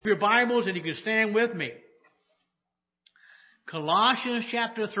Your Bibles, and you can stand with me. Colossians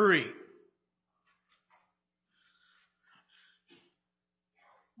chapter 3.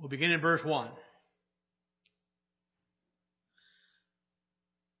 We'll begin in verse 1.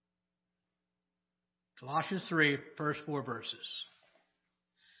 Colossians 3, first 4 verses.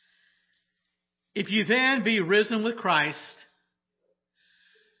 If you then be risen with Christ,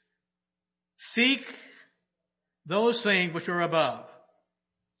 seek those things which are above,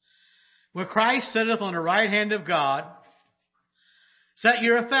 where Christ sitteth on the right hand of God. Set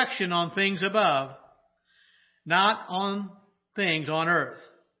your affection on things above, not on things on earth.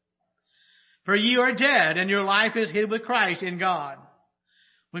 For ye are dead, and your life is hid with Christ in God.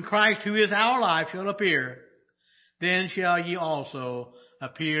 When Christ, who is our life, shall appear, then shall ye also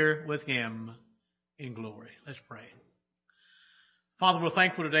appear with him in glory. Let's pray. Father, we're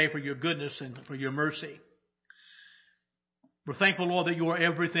thankful today for your goodness and for your mercy. We're thankful, Lord, that you are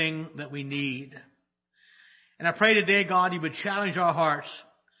everything that we need. And I pray today, God, you would challenge our hearts.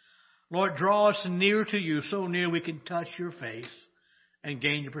 Lord, draw us near to you, so near we can touch your face and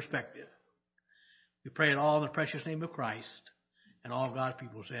gain your perspective. We pray it all in the precious name of Christ. And all God's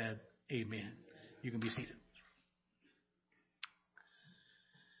people said, amen. You can be seated.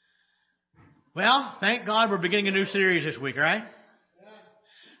 Well, thank God we're beginning a new series this week, right?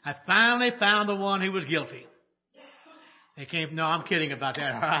 I finally found the one who was guilty. No, I'm kidding about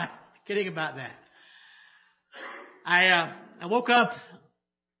that, all right? Kidding about that. I woke up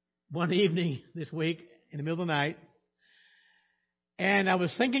one evening this week in the middle of the night, and I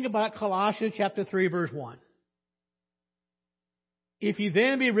was thinking about Colossians chapter 3, verse 1. If you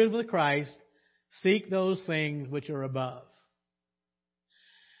then be risen with Christ, seek those things which are above.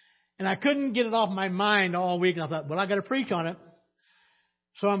 And I couldn't get it off my mind all week, and I thought, well, I got to preach on it.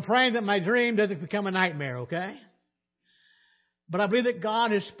 So I'm praying that my dream doesn't become a nightmare, okay? But I believe that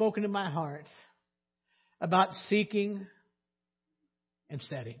God has spoken to my heart about seeking and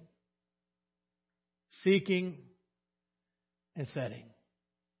setting. Seeking and setting.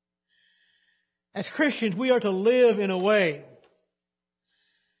 As Christians, we are to live in a way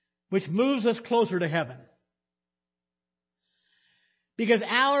which moves us closer to heaven. Because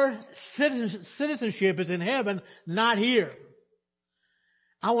our citizenship is in heaven, not here.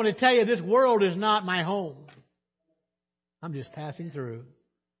 I want to tell you, this world is not my home. I'm just passing through.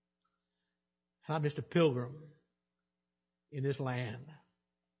 I'm just a pilgrim in this land.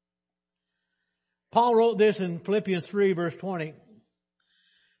 Paul wrote this in Philippians 3, verse 20.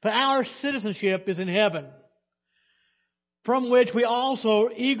 But our citizenship is in heaven, from which we also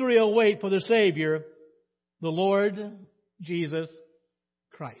eagerly await for the Savior, the Lord Jesus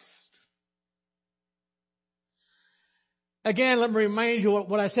Christ. Again, let me remind you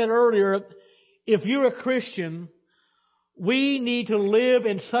what I said earlier. If you're a Christian, we need to live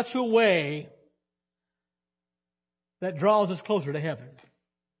in such a way that draws us closer to heaven.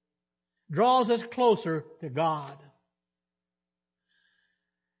 Draws us closer to God.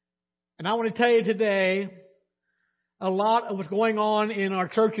 And I want to tell you today, a lot of what's going on in our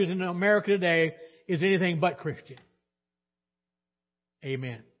churches in America today is anything but Christian.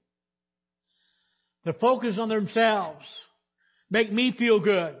 Amen. The focus on themselves. Make me feel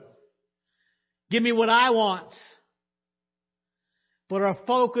good. Give me what I want. But our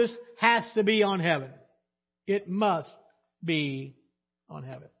focus has to be on heaven. It must be on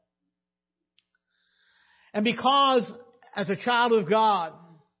heaven. And because, as a child of God,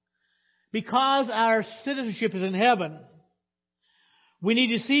 because our citizenship is in heaven, we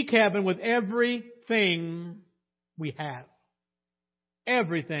need to seek heaven with everything we have.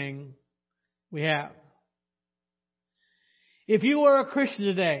 Everything we have. If you are a Christian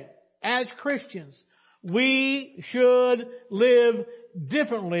today, as Christians, we should live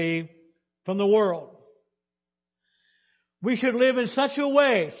differently from the world. We should live in such a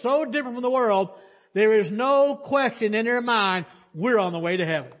way, so different from the world, there is no question in their mind, we're on the way to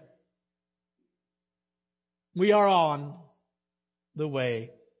heaven. We are on the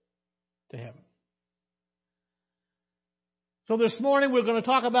way to heaven. So this morning we're going to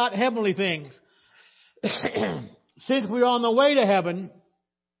talk about heavenly things. Since we're on the way to heaven,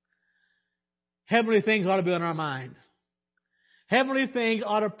 heavenly things ought to be on our mind. Heavenly things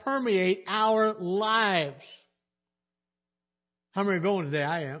ought to permeate our lives. How many are going today?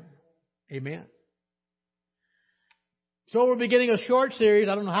 I am. Amen. So we're beginning a short series,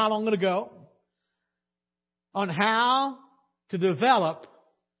 I don't know how long it'll go, on how to develop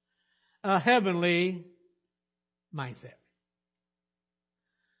a heavenly mindset.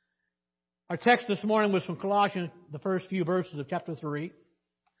 Our text this morning was from Colossians, the first few verses of chapter 3.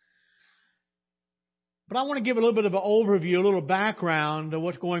 But I want to give a little bit of an overview, a little background of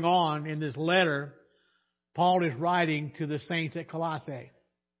what's going on in this letter Paul is writing to the saints at Colossae.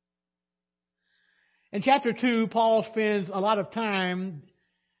 In chapter 2, Paul spends a lot of time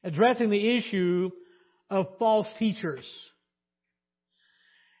addressing the issue of false teachers.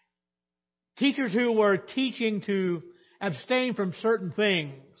 Teachers who were teaching to abstain from certain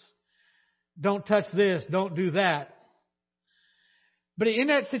things. Don't touch this, don't do that. But in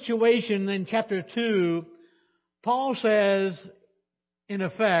that situation, in chapter 2, Paul says, in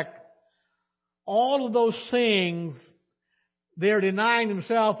effect, all of those things they're denying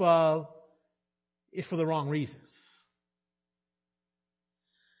themselves of is for the wrong reasons.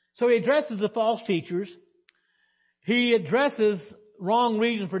 So he addresses the false teachers. He addresses wrong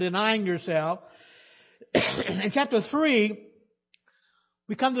reason for denying yourself. In chapter 3,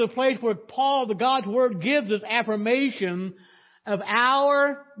 we come to the place where Paul, the God's Word, gives us affirmation of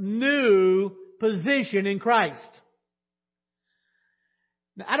our new position in Christ.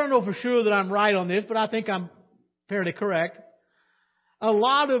 Now, I don't know for sure that I'm right on this, but I think I'm fairly correct. A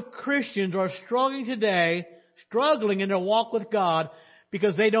lot of Christians are struggling today, struggling in their walk with God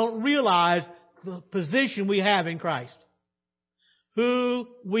because they don't realize the position we have in Christ. Who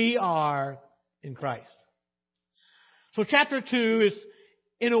we are in Christ. So chapter 2 is,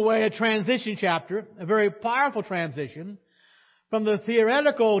 in a way, a transition chapter, a very powerful transition from the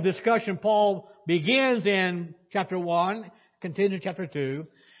theoretical discussion Paul begins in chapter 1, continues in chapter 2.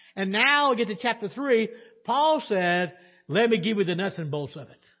 And now we get to chapter 3, Paul says, let me give you the nuts and bolts of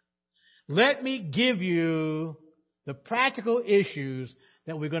it. Let me give you the practical issues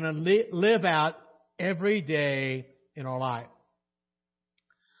that we're going to live out every day in our life.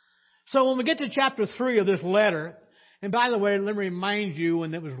 So when we get to chapter 3 of this letter, and by the way, let me remind you,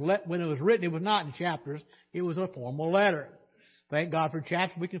 when it was written, it was not in chapters. It was a formal letter. Thank God for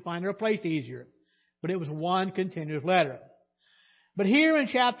chapters. We can find their place easier. But it was one continuous letter. But here in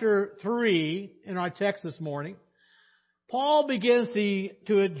chapter 3, in our text this morning, Paul begins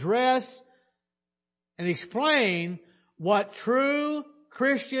to address and explain what true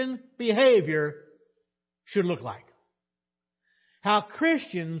Christian behavior should look like. How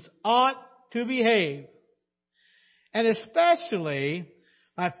Christians ought to behave. And especially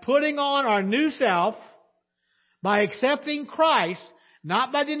by putting on our new self, by accepting Christ,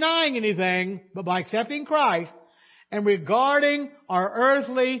 not by denying anything, but by accepting Christ, and regarding our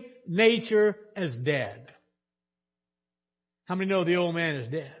earthly nature as dead. How many know the old man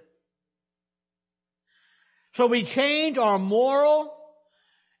is dead? So we change our moral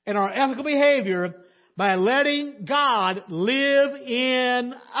and our ethical behavior by letting God live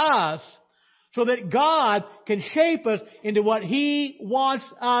in us so that God can shape us into what He wants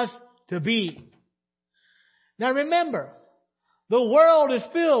us to be. Now remember, the world is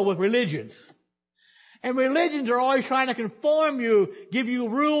filled with religions. And religions are always trying to conform you, give you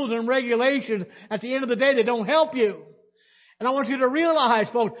rules and regulations. At the end of the day, they don't help you. And I want you to realize,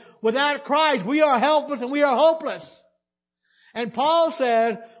 folks, without Christ, we are helpless and we are hopeless. And Paul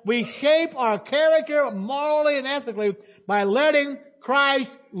says we shape our character morally and ethically by letting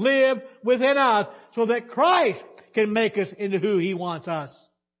Christ live within us so that Christ can make us into who He wants us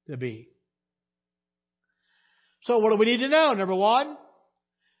to be. So what do we need to know? Number one,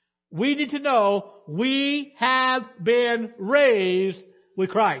 we need to know we have been raised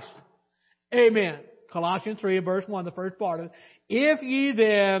with Christ. Amen. Colossians 3, verse 1, the first part of it. If ye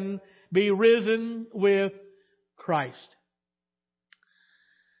then be risen with Christ.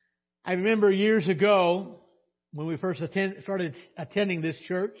 I remember years ago when we first started attending this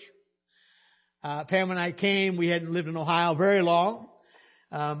church. Pam and I came. We hadn't lived in Ohio very long.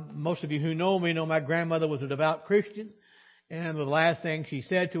 Most of you who know me know my grandmother was a devout Christian. And the last thing she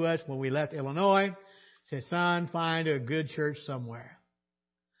said to us when we left Illinois, said, son, find a good church somewhere.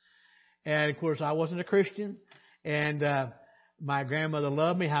 And of course, I wasn't a Christian. And my grandmother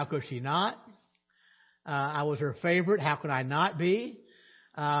loved me. How could she not? I was her favorite. How could I not be?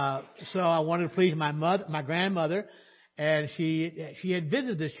 So I wanted to please my grandmother. And she had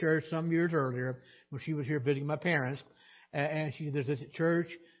visited this church some years earlier when she was here visiting my parents. And there's a church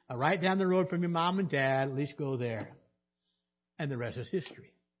right down the road from your mom and dad. At least go there. And the rest is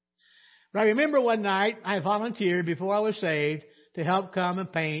history. But I remember one night I volunteered before I was saved to help come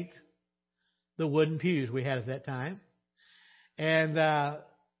and paint the wooden pews we had at that time. And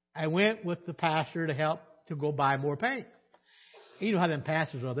I went with the pastor to help to go buy more paint. You know how them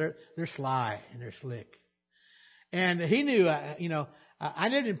pastors are. They're sly and they're slick. And he knew, I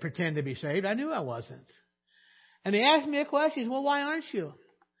didn't pretend to be saved. I knew I wasn't. And he asked me a question. He said, well, why aren't you?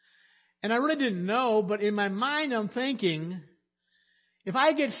 And I really didn't know, but in my mind I'm thinking, if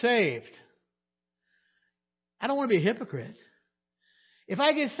I get saved, I don't want to be a hypocrite. If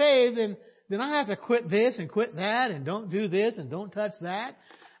I get saved, then I have to quit this and quit that and don't do this and don't touch that.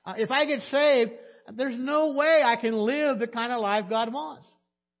 If I get saved, there's no way I can live the kind of life God wants.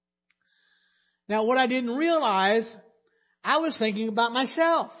 Now, what I didn't realize, I was thinking about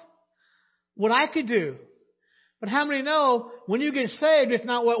myself, what I could do. But how many know when you get saved, it's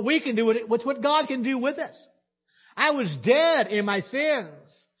not what we can do, it's what God can do with us. I was dead in my sins.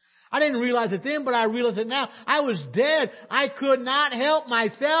 I didn't realize it then, but I realize it now. I was dead. I could not help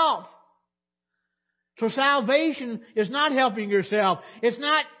myself. So salvation is not helping yourself. It's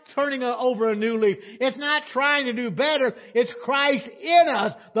not turning over a new leaf. It's not trying to do better. It's Christ in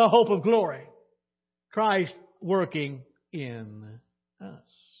us, the hope of glory. Christ working in us.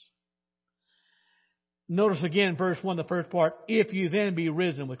 Notice again, verse 1, the first part, if you then be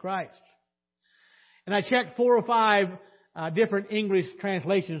risen with Christ. And I checked 4 or 5 different English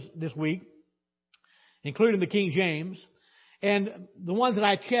translations this week, including the King James. And the ones that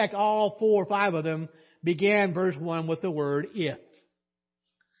I checked, all 4 or 5 of them, began verse 1 with the word if.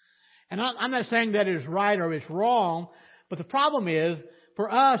 And I'm not saying that it's right or it's wrong, but the problem is,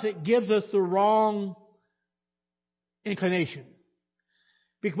 for us, it gives us the wrong inclination.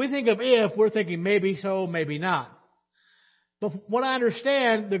 Because we think of if, we're thinking maybe so, maybe not. But what I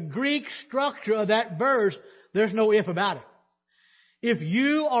understand, the Greek structure of that verse, there's no if about it. If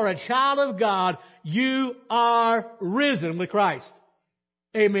you are a child of God, you are risen with Christ.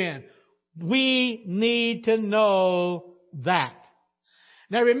 Amen. We need to know that.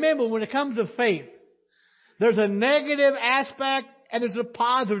 Now remember, when it comes to faith, there's a negative aspect and there's a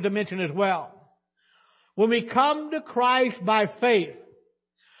positive dimension as well. When we come to Christ by faith,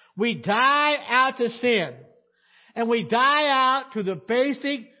 we die out to sin. And we die out to the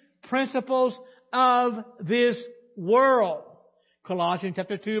basic principles of this world. Colossians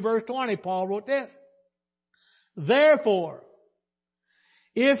chapter 2 verse 20, Paul wrote this. Therefore,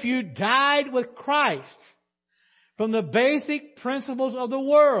 if you died with Christ from the basic principles of the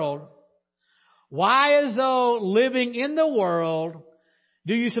world, why, as though living in the world,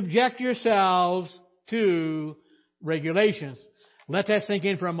 do you subject yourselves to regulations? Let that sink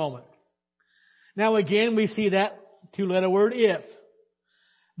in for a moment. Now again, we see that 2-letter word if.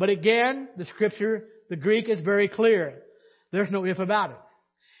 But again, the scripture, the Greek is very clear. There's no if about it.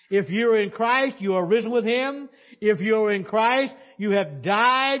 If you're in Christ, you are risen with Him. If you're in Christ, you have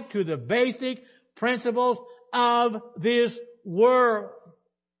died to the basic principles of this world.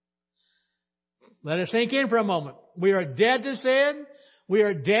 Let it sink in for a moment. We are dead to sin. We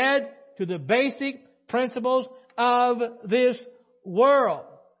are dead to the basic principles of this world.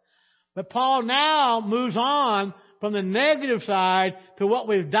 But Paul now moves on from the negative side to what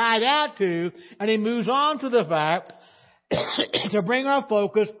we've died out to, and he moves on to the fact to bring our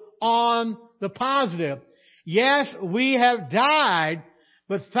focus on the positive. Yes, we have died,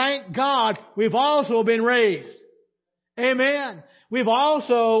 but thank God we've also been raised. Amen. We've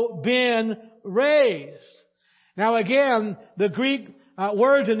also been raised. Now again, the Greek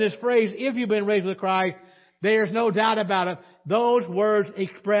words in this phrase, if you've been raised with Christ, there's no doubt about it. Those words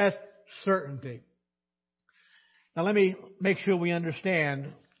express certainty. Now let me make sure we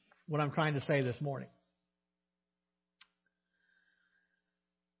understand what I'm trying to say this morning.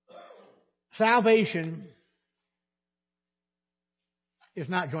 Salvation is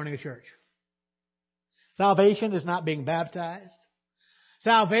not joining a church. Salvation is not being baptized.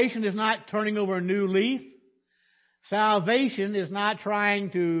 Salvation is not turning over a new leaf. Salvation is not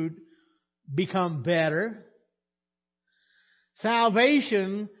trying to become better.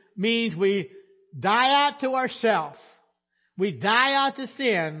 Salvation means we die out to ourselves. We die out to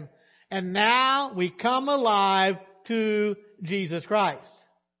sin, and now we come alive to Jesus Christ.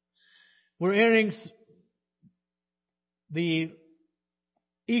 We're entering the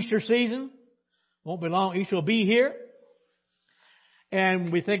Easter season. Won't be long. Easter will be here.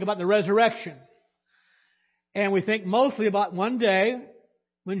 And we think about the resurrection. And we think mostly about one day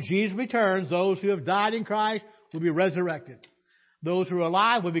when Jesus returns, those who have died in Christ will be resurrected. Those who are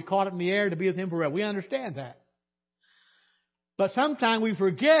alive will be caught up in the air to be with Him forever. We understand that. But sometimes we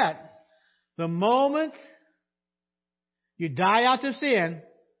forget the moment you die out to sin,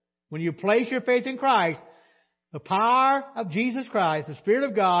 when you place your faith in Christ, the power of Jesus Christ, the Spirit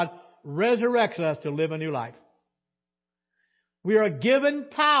of God, resurrects us to live a new life. We are given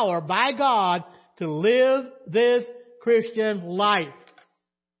power by God to live this Christian life.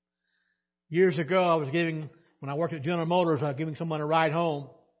 Years ago, when I worked at General Motors, I was giving someone a ride home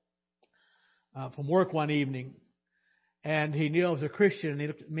from work one evening. And he knew I was a Christian, and he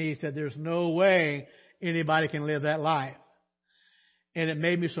looked at me and said, "There's no way anybody can live that life." And it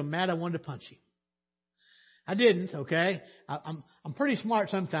made me so mad I wanted to punch him. I didn't, okay? I'm pretty smart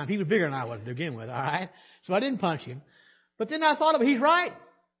sometimes. He was bigger than I was to begin with, all right? So I didn't punch him. But then I thought of it. He's right.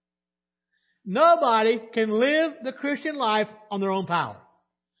 Nobody can live the Christian life on their own power.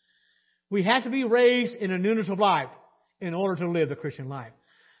 We have to be raised in a newness of life in order to live the Christian life.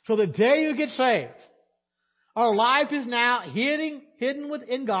 So the day you get saved, our life is now hidden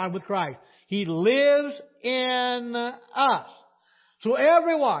within God with Christ. He lives in us. So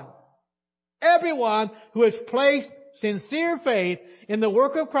everyone who has placed sincere faith in the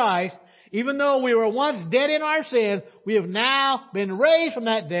work of Christ, even though we were once dead in our sins, we have now been raised from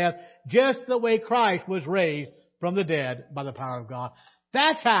that death just the way Christ was raised from the dead by the power of God.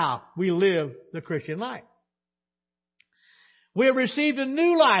 That's how we live the Christian life. We have received a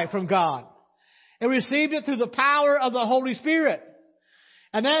new life from God and received it through the power of the Holy Spirit.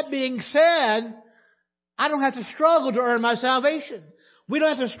 And that being said, I don't have to struggle to earn my salvation. We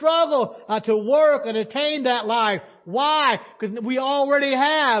don't have to struggle to work and attain that life. Why? Because we already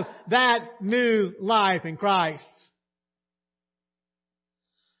have that new life in Christ.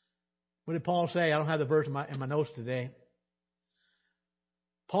 What did Paul say? I don't have the verse in my notes today.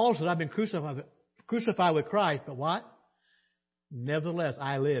 Paul said, I've been crucified with Christ, but what? Nevertheless,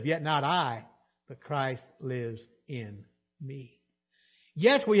 I live. Yet not I, but Christ lives in me.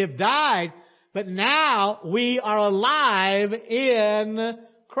 Yes, we have died, but now we are alive in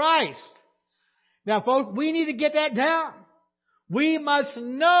Christ. Now, folks, we need to get that down. We must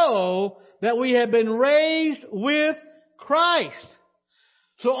know that we have been raised with Christ.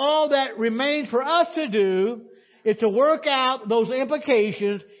 So all that remains for us to do is to work out those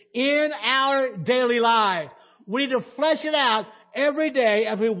implications in our daily lives. We need to flesh it out every day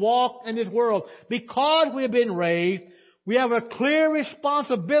as we walk in this world. Because we have been raised, we have a clear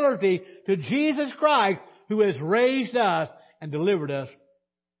responsibility to Jesus Christ, who has raised us and delivered us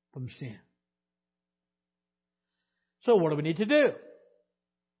from sin. So what do we need to do?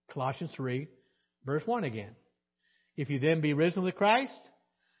 Colossians 3, verse 1 again. If you then be risen with Christ,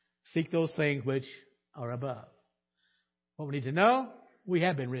 seek those things which are above. What we need to know, we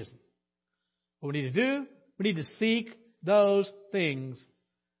have been risen. What we need to do, we need to seek those things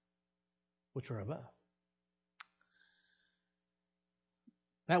which are above.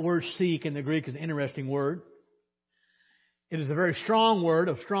 That word seek in the Greek is an interesting word. It is a very strong word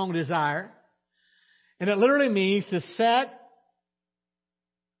of strong desire. And it literally means to set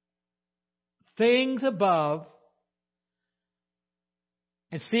things above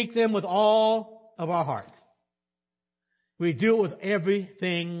and seek them with all of our heart. We do it with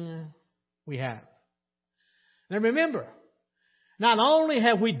everything we have. Now remember, not only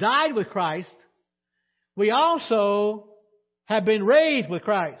have we died with Christ, we also have been raised with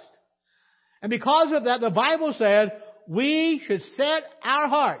Christ. And because of that, the Bible said we should set our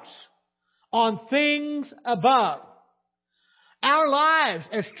hearts on things above. Our lives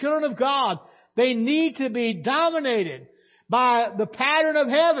as children of God, they need to be dominated by the pattern of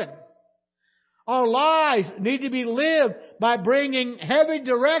heaven. Our lives need to be lived by bringing heaven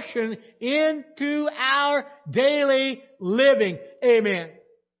direction into our daily living. Amen.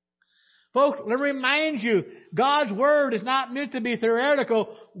 Folks, let me remind you, God's Word is not meant to be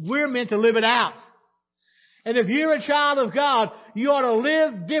theoretical. We're meant to live it out. And if you're a child of God, you ought to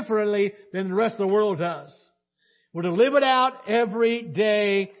live differently than the rest of the world does. We're to live it out every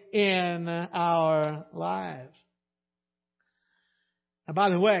day in our lives. Now, by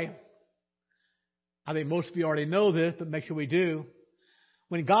the way, I think most of you already know this, but make sure we do.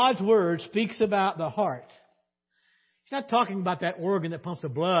 When God's Word speaks about the heart, He's not talking about that organ that pumps the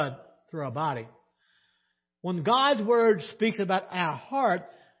blood through our body. When God's Word speaks about our heart,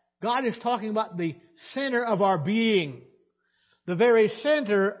 God is talking about the center of our being. The very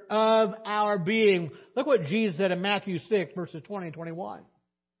center of our being. Look what Jesus said in Matthew 6, verses 20 and 21.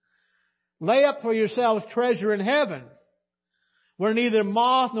 Lay up for yourselves treasure in heaven, where neither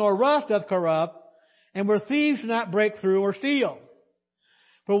moth nor rust doth corrupt, and where thieves do not break through or steal.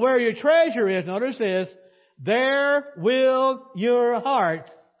 For where your treasure is, notice this, there will your heart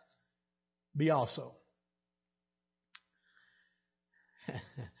be also.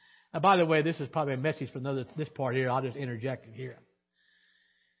 Now, by the way, this is probably a message for this part here. I'll just interject it here.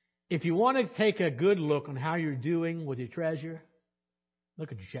 If you want to take a good look on how you're doing with your treasure,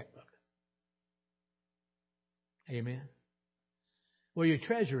 look at your checkbook. Amen. Where your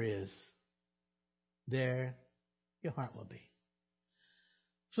treasure is, there your heart will be.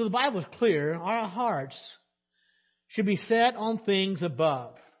 So the Bible is clear. Our hearts should be set on things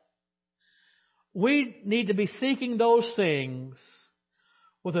above. We need to be seeking those things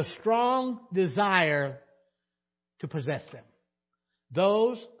with a strong desire to possess them.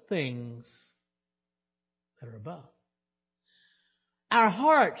 Those things that are above. Our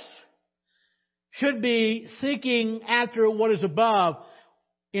hearts should be seeking after what is above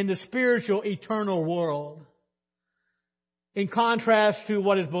in the spiritual, eternal world, in contrast to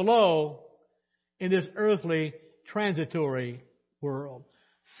what is below in this earthly, transitory world.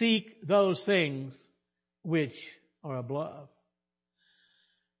 Seek those things which are above.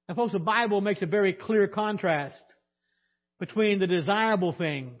 And folks, the Bible makes a very clear contrast between the desirable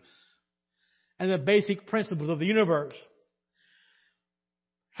things and the basic principles of the universe.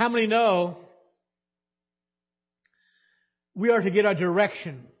 How many know we are to get our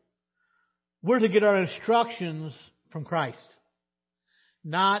direction? We're to get our instructions from Christ,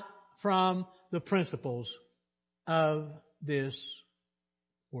 not from the principles of this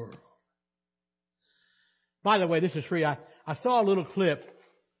world. By the way, this is free. I saw a little clip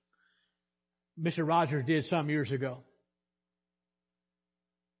Mr. Rogers did some years ago.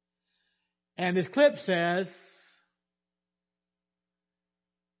 And this clip says,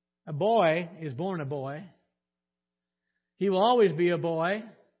 a boy is born a boy. He will always be a boy.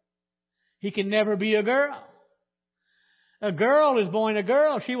 He can never be a girl. A girl is born a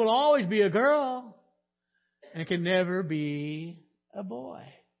girl. She will always be a girl and can never be a boy.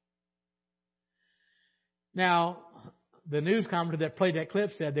 Now, the news commentator that played that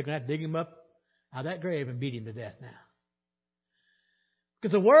clip said they're going to have to dig him up out of that grave and beat him to death now.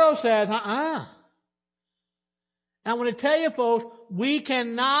 Because the world says, And I want to tell you, folks, we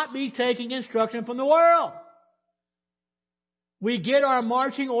cannot be taking instruction from the world. We get our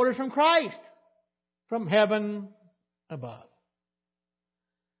marching orders from Christ, from heaven above.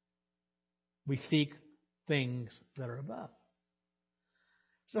 We seek things that are above.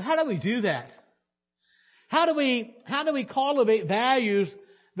 So how do we do that? How do we cultivate values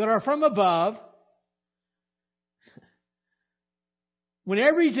that are from above when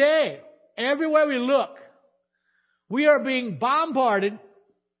every day, everywhere we look, we are being bombarded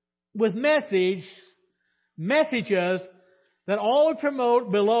with messages that all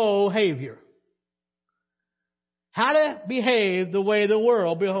promote below behavior? How to behave the way the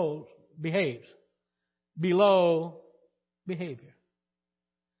world behaves. Below behavior.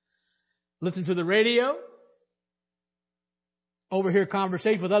 Listen to the radio. Overhear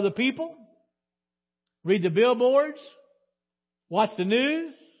conversation with other people. Read the billboards. Watch the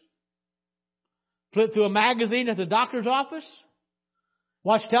news. Flip through a magazine at the doctor's office.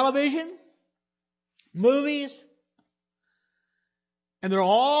 Watch television. Movies. And they're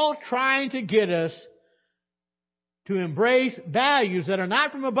all trying to get us to embrace values that are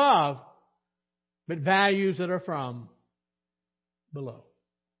not from above, but values that are from below.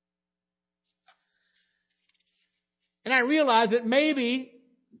 And I realize that maybe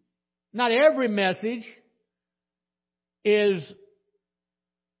not every message is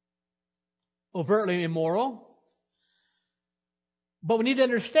overtly immoral, but we need to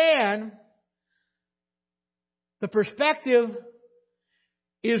understand the perspective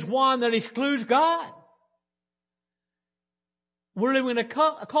is one that excludes God. We're living in a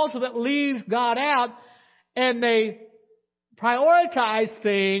culture that leaves God out, and they prioritize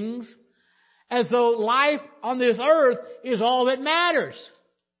things as though life on this earth is all that matters.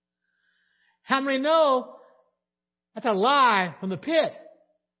 How many know that's a lie from the pit,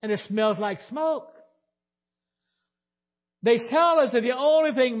 and it smells like smoke? They tell us that the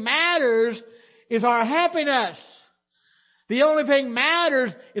only thing matters is our happiness. The only thing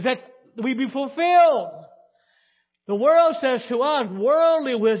matters is that we be fulfilled. The world says to us,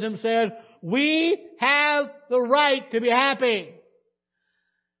 worldly wisdom says, we have the right to be happy.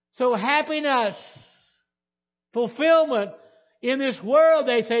 So happiness, fulfillment in this world,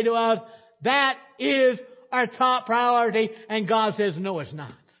 they say to us, that is our top priority. And God says, no, it's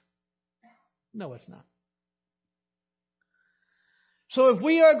not. No, it's not. So if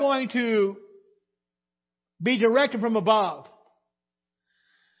we are going to be directed from above,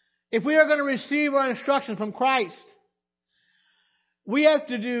 if we are going to receive our instruction from Christ, we have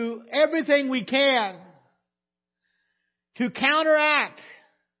to do everything we can to counteract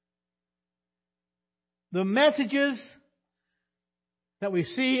the messages that we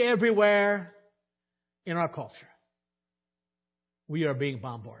see everywhere in our culture. We are being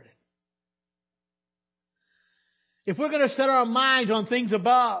bombarded. If we're going to set our minds on things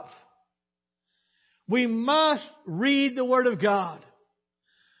above, we must read the Word of God.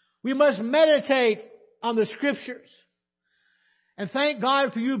 We must meditate on the Scriptures. And thank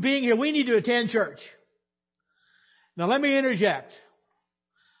God for you being here. We need to attend church. Now let me interject.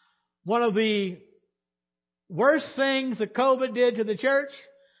 One of the worst things that COVID did to the church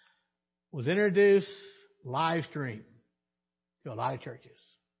was introduce live stream to a lot of churches.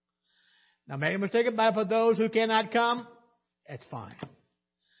 Now, make no mistake about it, for those who cannot come, that's fine.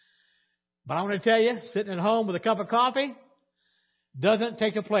 But I want to tell you, sitting at home with a cup of coffee doesn't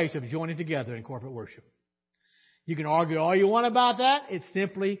take the place of joining together in corporate worship. You can argue all you want about that. It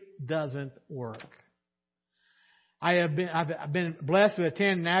simply doesn't work. I've been blessed to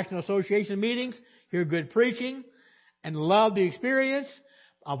attend National Association meetings, hear good preaching, and love the experience.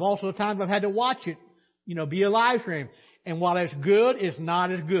 I've also times I've had to watch it, be a live stream. And while it's good, it's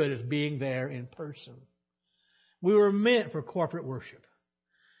not as good as being there in person. We were meant for corporate worship.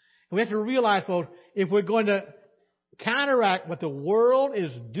 And we have to realize, folks, if we're going to counteract what the world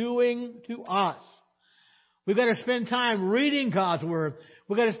is doing to us, we've got to spend time reading God's Word.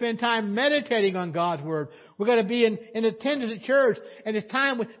 We've got to spend time meditating on God's Word. We've got to be in attendance at church. And it's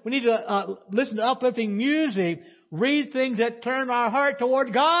time we need to listen to uplifting music, read things that turn our heart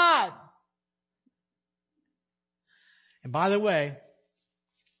toward God. And by the way,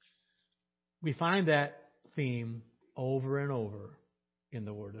 we find that theme over and over in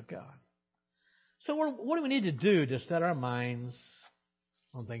the Word of God. So what do we need to do to set our minds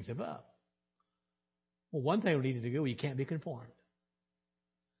on things above? Well, one thing we need to do, you can't be conformed.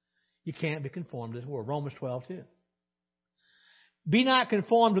 You can't be conformed to this world. Romans 12:2. Be not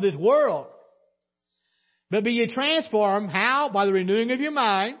conformed to this world, but be ye transformed. How? By the renewing of your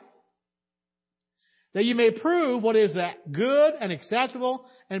mind, that you may prove what is that good and acceptable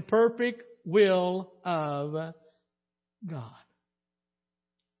and perfect will of God.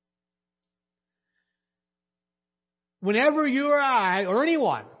 Whenever you or I, or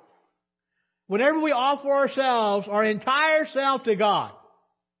anyone, whenever we offer ourselves, our entire self to God,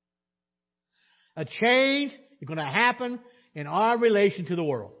 a change is going to happen in our relation to the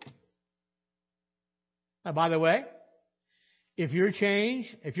world. Now, by the way, if your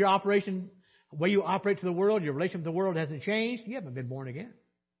change, if your operation, the way you operate to the world, your relation to the world hasn't changed, you haven't been born again.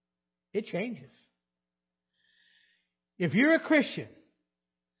 It changes. If you're a Christian,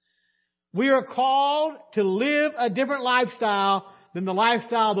 we are called to live a different lifestyle than the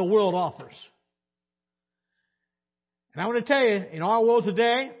lifestyle the world offers. And I want to tell you, in our world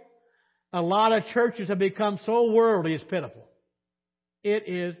today, a lot of churches have become so worldly, it's pitiful. It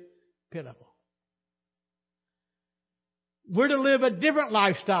is pitiful. We're to live a different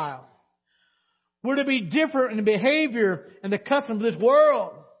lifestyle. We're to be different in behavior and the customs of this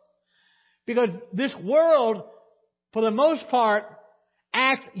world. Because this world, for the most part,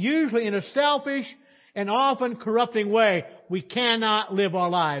 acts usually in a selfish and often corrupting way. We cannot live our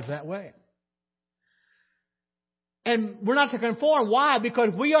lives that way. And we're not to conform. Why?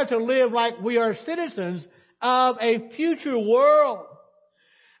 Because we are to live like we are citizens of a future world.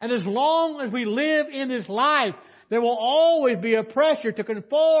 And as long as we live in this life, there will always be a pressure to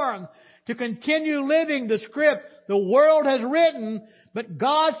conform, to continue living the script the world has written. But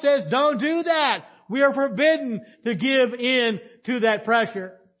God says, don't do that. We are forbidden to give in to that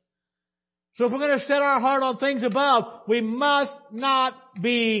pressure. So if we're going to set our heart on things above, we must not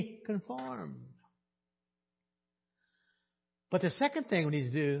be conformed. But the second thing we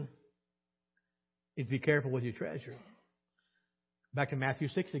need to do is be careful with your treasure. Back to Matthew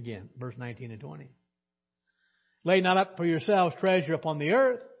 6 again, verse 19 and 20. Lay not up for yourselves treasure upon the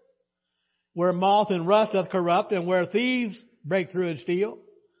earth, where moth and rust doth corrupt, and where thieves break through and steal.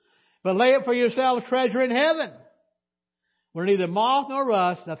 But lay up for yourselves treasure in heaven, where neither moth nor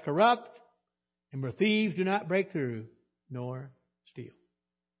rust doth corrupt, and where thieves do not break through nor steal.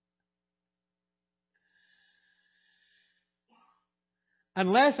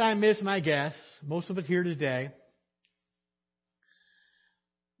 Unless I miss my guess, most of us here today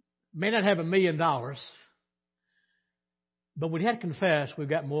may not have $1 million, but we'd have to confess we've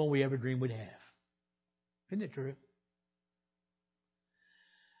got more than we ever dreamed we'd have. Isn't it true?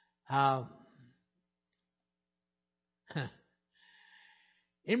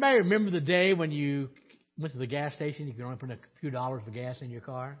 Anybody remember the day when you went to the gas station, you could only put a few dollars of gas in your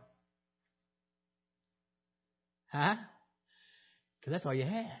car? Huh? Because that's all you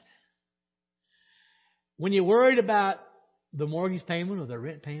had. When you worried about the mortgage payment or the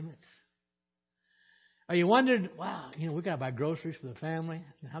rent payments, or you wondered, wow, we've got to buy groceries for the family.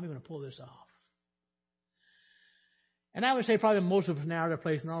 How are we going to pull this off? And I would say probably most of us now are at a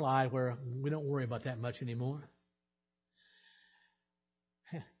place in our life where we don't worry about that much anymore.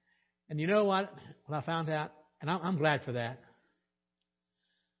 And you know what? What I found out, and I'm glad for that,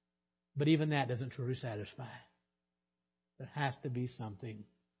 but even that doesn't truly satisfy. There has to be something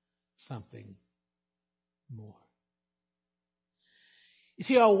more. You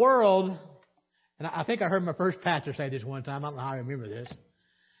see, our world, and I think I heard my first pastor say this one time. I don't know how I remember this.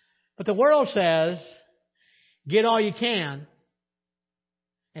 But the world says, get all you can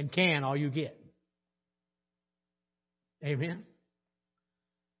and can all you get. Amen.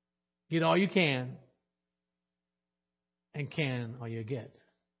 Get all you can and can all you get.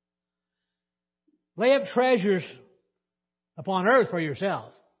 Lay up treasures upon earth for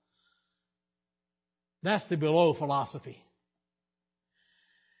yourselves. That's the below philosophy.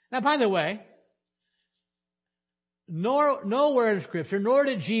 Now, by the way, nowhere in Scripture, nor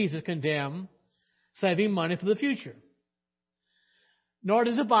did Jesus condemn saving money for the future. Nor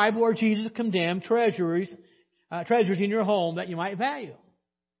does the Bible or Jesus condemn treasures in your home that you might value.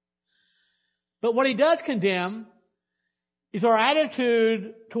 But what he does condemn is our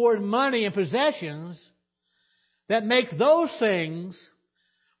attitude toward money and possessions that make those things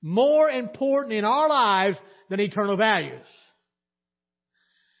more important in our lives than eternal values.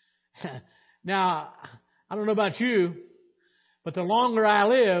 Now, I don't know about you, but the longer I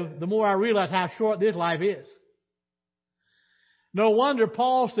live, the more I realize how short this life is. No wonder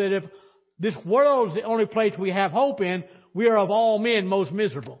Paul said, if this world is the only place we have hope in, we are of all men most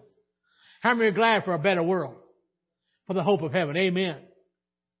miserable. How many are glad for a better world? For the hope of heaven. Amen.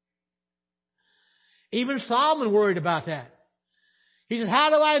 Even Solomon worried about that. He said, how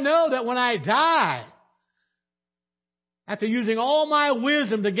do I know that when I die, after using all my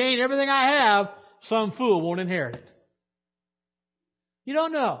wisdom to gain everything I have, some fool won't inherit it? You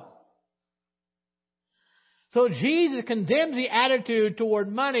don't know. So Jesus condemns the attitude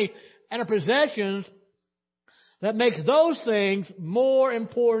toward money and our possessions that makes those things more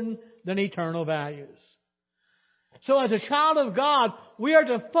important than eternal values. So as a child of God, we are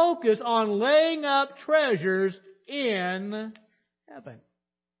to focus on laying up treasures in heaven.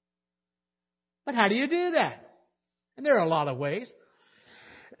 But how do you do that? And there are a lot of ways.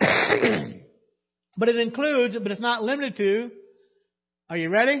 But it includes, but it's not limited to, are you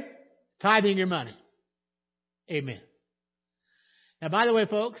ready? Tithing your money. Amen. Now, by the way,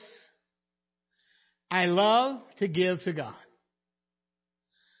 folks, I love to give to God.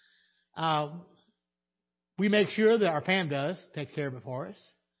 We make sure that our Pam takes care of it for us.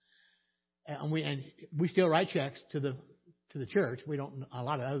 And we still write checks to the church. We don't a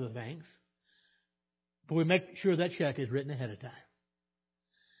lot of other things. But we make sure that check is written ahead of time.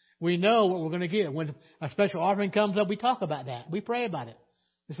 We know what we're going to give. When a special offering comes up, we talk about that. We pray about it.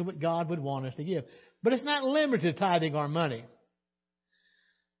 This is what God would want us to give. But it's not limited to tithing our money.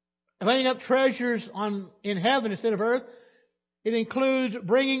 Laying up treasures in heaven instead of earth, it includes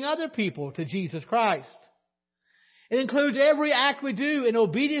bringing other people to Jesus Christ. It includes every act we do in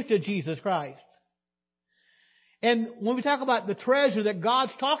obedience to Jesus Christ. And when we talk about the treasure that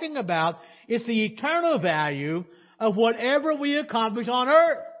God's talking about, it's the eternal value of whatever we accomplish on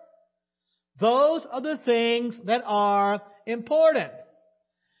earth. Those are the things that are important.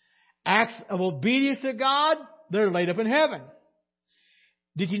 Acts of obedience to God, they're laid up in heaven.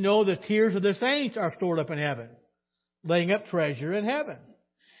 Did you know the tears of the saints are stored up in heaven? Laying up treasure in heaven.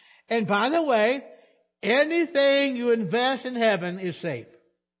 And by the way, anything you invest in heaven is safe.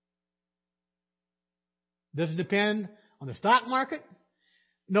 Doesn't depend on the stock market.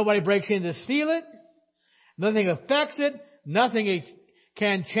 Nobody breaks in to steal it. Nothing affects it. Nothing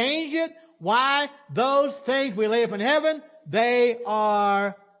can change it. Why? Those things we lay up in heaven, they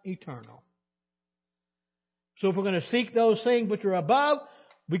are eternal. So if we're going to seek those things which are above,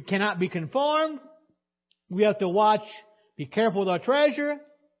 we cannot be conformed. We have to watch, be careful with our treasure.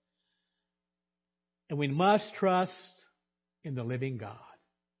 And we must trust in the living God.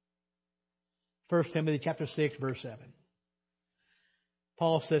 1 Timothy chapter 6, verse 7.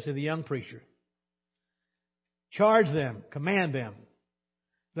 Paul says to the young preacher, charge them, command them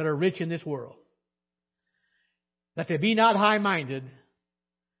that are rich in this world, that they be not high-minded,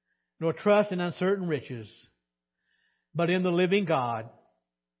 nor trust in uncertain riches, but in the living God,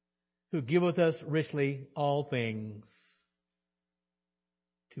 who giveth us richly all things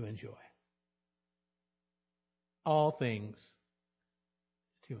to enjoy. All things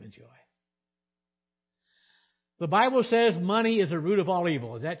to enjoy. The Bible says money is the root of all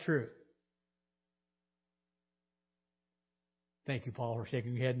evil. Is that true? Thank you, Paul, for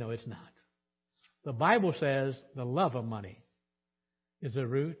shaking your head. No, it's not. The Bible says the love of money is the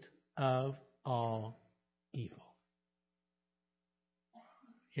root of all evil.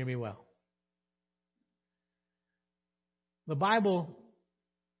 Hear me well. The Bible,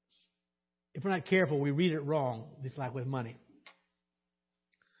 if we're not careful, we read it wrong, just like with money.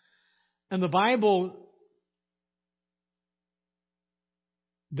 And the Bible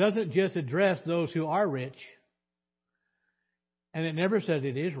doesn't just address those who are rich, and it never says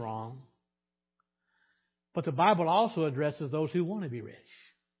it is wrong, but the Bible also addresses those who want to be rich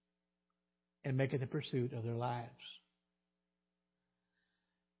and make it the pursuit of their lives.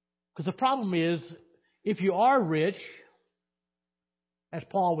 Because the problem is, if you are rich, as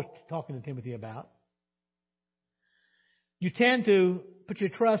Paul was talking to Timothy about, you tend to put your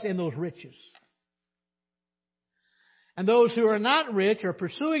trust in those riches. And those who are not rich are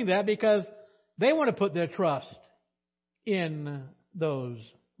pursuing that because they want to put their trust in those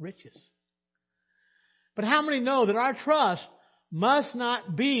riches. But how many know that our trust must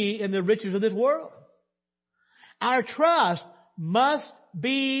not be in the riches of this world? Our trust must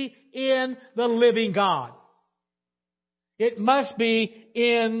be in the living God. It must be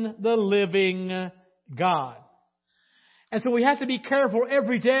in the living God. And so we have to be careful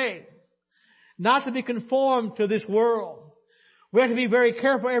every day not to be conformed to this world. We have to be very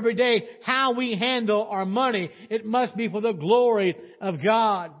careful every day how we handle our money. It must be for the glory of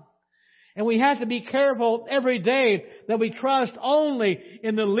God. And we have to be careful every day that we trust only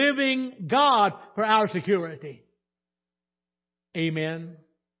in the living God for our security. Amen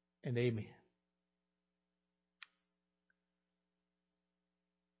and amen.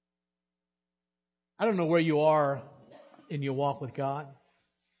 I don't know where you are in your walk with God.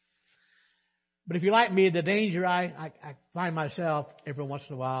 But if you're like me, the danger I find myself every once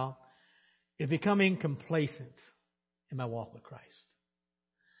in a while is becoming complacent in my walk with Christ.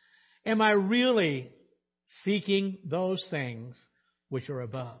 Am I really seeking those things which are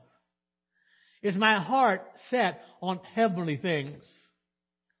above? Is my heart set on heavenly things?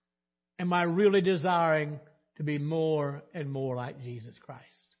 Am I really desiring to be more and more like Jesus Christ?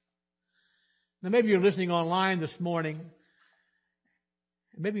 Now, maybe you're listening online this morning.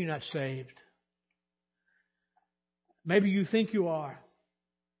 Maybe you're not saved. Maybe you think you are.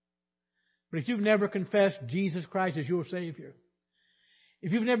 But if you've never confessed Jesus Christ as your Savior,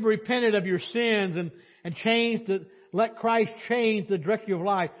 if you've never repented of your sins and let Christ change the direction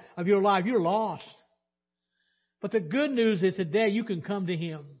of your life, you're lost. But the good news is today you can come to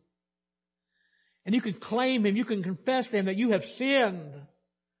Him. And you can claim Him. You can confess to Him that you have sinned.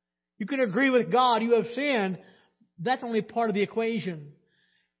 You can agree with God you have sinned. That's only part of the equation.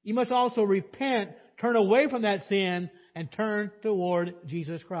 You must also repent, turn away from that sin, and turn toward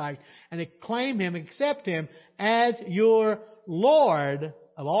Jesus Christ. And claim Him, accept Him as your Lord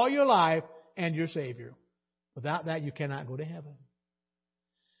of all your life and your Savior. Without that, you cannot go to heaven.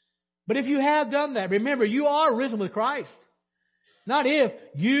 But if you have done that, remember, you are risen with Christ. Not if.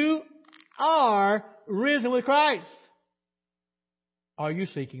 You are risen with Christ. Are you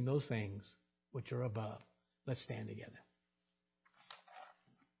seeking those things which are above? Let's stand together.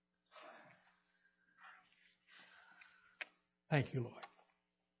 Thank you, Lord.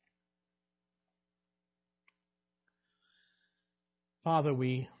 Father,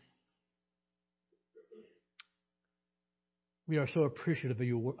 we are so appreciative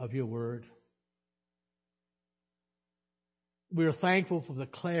of your word. We are thankful for the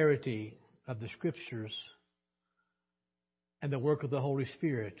clarity of the Scriptures and the work of the Holy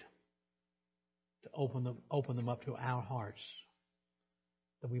Spirit to open them up to our hearts,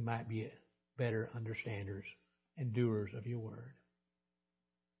 that we might be better understanders and doers of your word.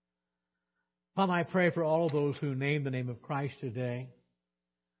 Father, I pray for all of those who name the name of Christ today.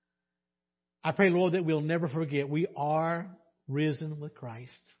 I pray, Lord, that we'll never forget we are risen with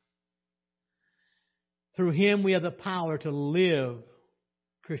Christ. Through Him we have the power to live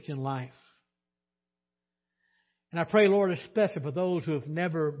Christian life. And I pray, Lord, especially for those who have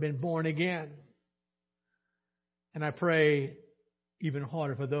never been born again. And I pray even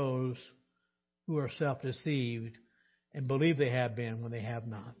harder for those who are self-deceived and believe they have been when they have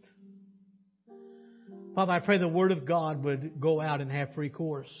not. Father, I pray the Word of God would go out and have free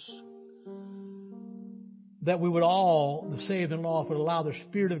course. That we would all, the saved and lost, would allow the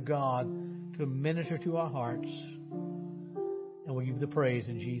Spirit of God to minister to our hearts. And we'll give you the praise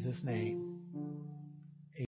in Jesus' name.